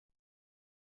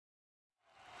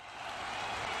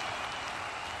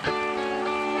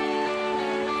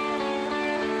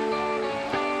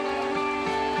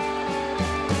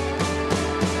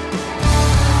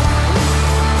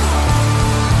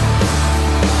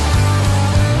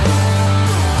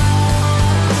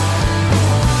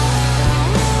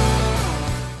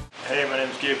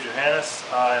guys,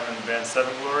 I'm in the band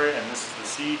Sevenglory, and this is the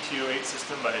C-208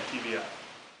 system by TVI.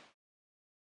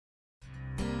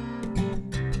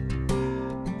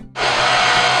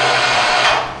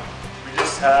 We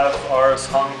just have ours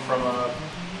hung from a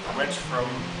winch from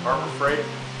Harbor Freight.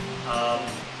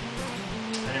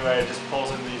 Anyway, it just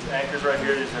pulls in these anchors right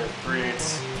here. These are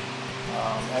 3/8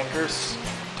 anchors,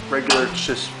 regular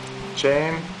just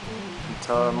chain, it's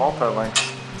multi-link.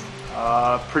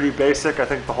 Pretty basic. I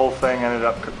think the whole thing ended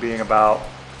up being about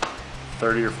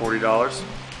 $30 or $40,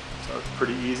 so it's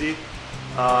pretty easy.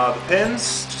 The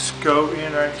pins just go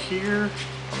in right here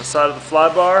on the side of the fly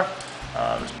bar.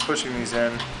 Just pushing these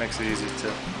in makes it easy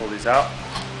to pull these out.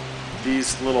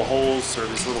 These little holes, or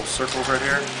these little circles right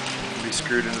here, can be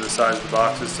screwed into the sides of the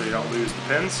boxes so you don't lose the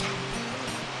pins.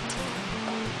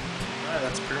 Alright,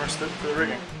 that's pretty much it for the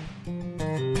rigging.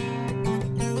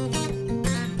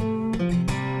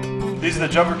 These are the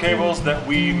jumper cables that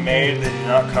we made. They do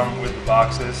not come with the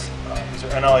boxes. These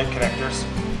are NL8 connectors.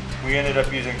 We ended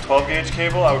up using 12 gauge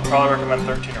cable. I would probably recommend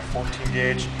 13 or 14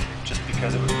 gauge just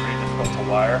because it was pretty difficult to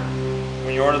wire.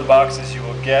 When you order the boxes, you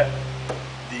will get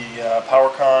the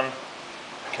PowerCon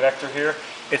connector here.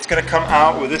 It's going to come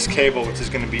out with this cable, which is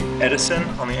going to be Edison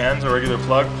on the ends, a regular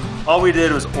plug. All we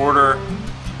did was order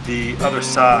the other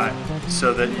side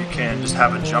so that you can just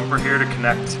have a jumper here to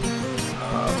connect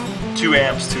 2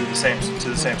 amps to the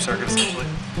same circuit essentially.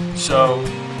 So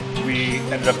we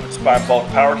ended up buying bulk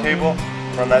power cable,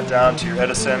 run that down to your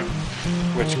Edison,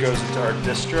 which goes into our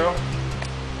distro,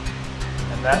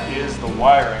 and that is the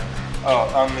wiring. Oh,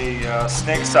 on the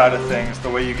Snake side of things, the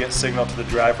way you get signal to the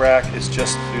drive rack is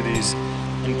just through these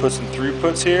inputs and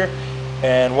throughputs here.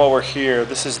 And while we're here,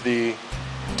 this is the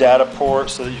data port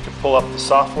so that you can pull up the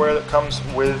software that comes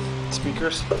with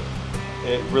speakers.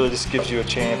 It really just gives you a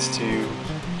chance to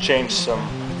change some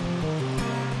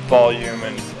volume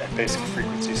and basic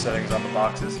frequency settings on the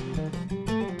boxes.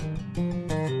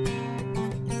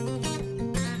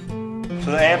 So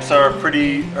the amps are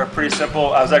pretty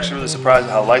simple. I was actually really surprised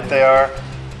at how light they are.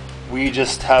 We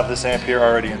just have this amp here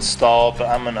already installed, but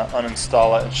I'm going to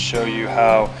uninstall it and show you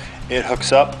how it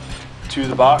hooks up to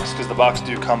the box, because the box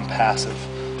do come passive.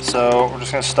 So we're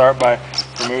just going to start by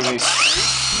removing these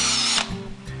screws.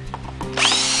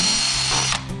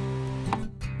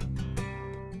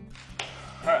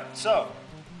 Alright, so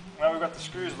now we've got the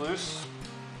screws loose.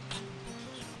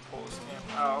 Just pull this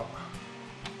amp out.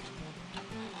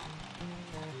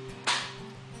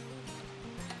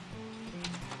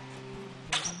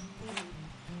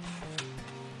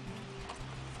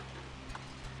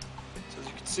 So as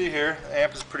you can see here, the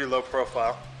amp is pretty low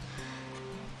profile.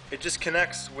 It just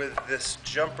connects with this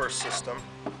jumper system,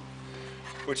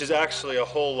 which is actually a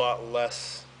whole lot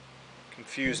less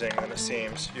confusing than it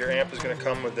seems. Your amp is going to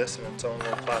come with this in its own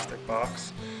little plastic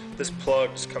box. This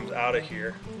plug just comes out of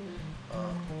here.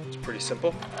 It's pretty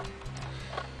simple.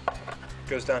 It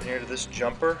goes down here to this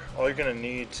jumper. All you're going to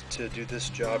need to do this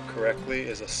job correctly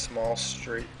is a small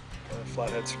straight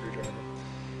flathead screwdriver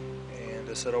and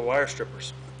a set of wire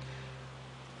strippers.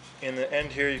 In the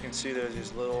end here you can see there's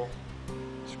these little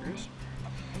screws,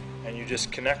 and you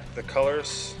just connect the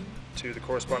colors to the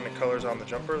corresponding colors on the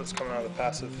jumper that's coming out of the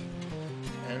passive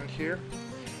end here,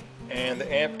 and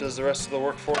the amp does the rest of the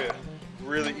work for you.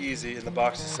 Really easy, and the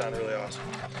boxes sound really awesome.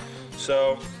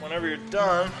 So whenever you're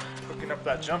done hooking up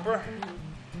that jumper,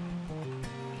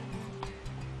 be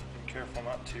careful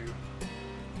not to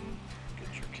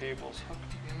get your cables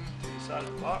hooked into the side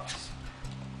of the box.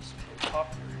 So you'll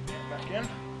pop your amp back in.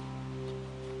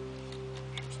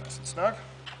 It's nice and snug.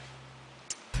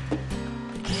 And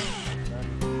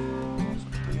then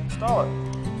simply install it.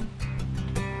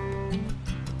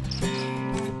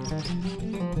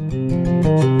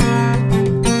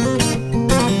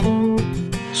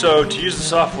 So to use the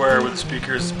software with the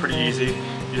speakers is pretty easy.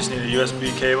 You just need a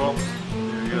USB cable,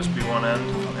 your USB one end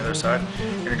on the other side.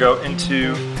 You're going to go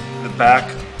into the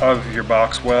back of your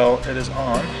box. Well, it is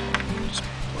on. Just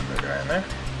plug that guy in there.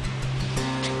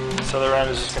 This other end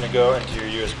is just going to go into your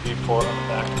USB port on the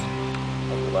back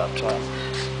of the laptop.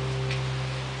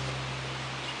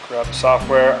 Grab the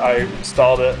software. I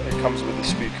installed it. It comes with the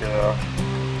speaker though.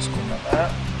 Just click on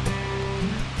that.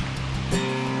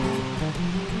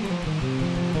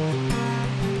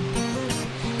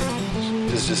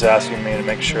 This is just asking me to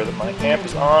make sure that my amp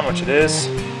is on, which it is.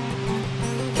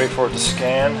 Wait for it to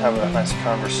scan, have a nice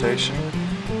conversation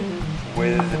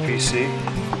with the PC.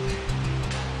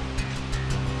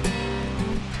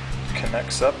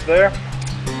 Connects up there.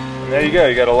 And there you go,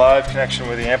 you got a live connection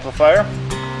with the amplifier.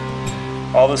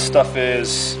 All this stuff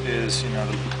is you know,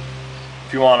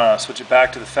 if you want to switch it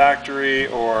back to the factory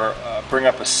or bring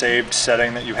up a saved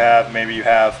setting that you have. Maybe you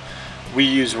have We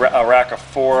use a rack of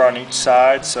 4 on each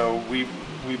side, so we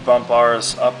bump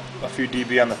ours up a few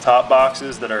dB on the top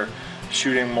boxes that are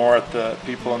shooting more at the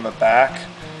people in the back.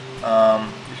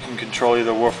 You can control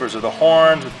either woofers or the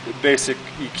horns with the basic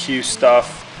EQ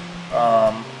stuff,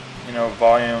 you know,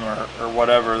 volume or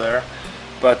whatever there.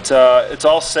 But it's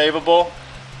all savable,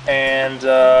 and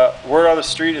word on the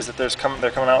street is that they're coming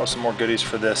out with some more goodies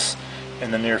for this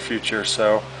in the near future.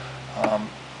 So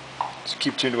just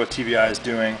keep tuned to what TVI is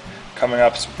doing. Coming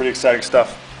up, some pretty exciting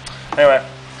stuff. Anyway,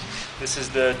 this is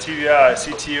the TVI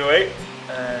C-208,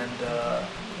 and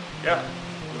yeah,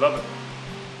 we love it.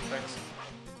 Thanks.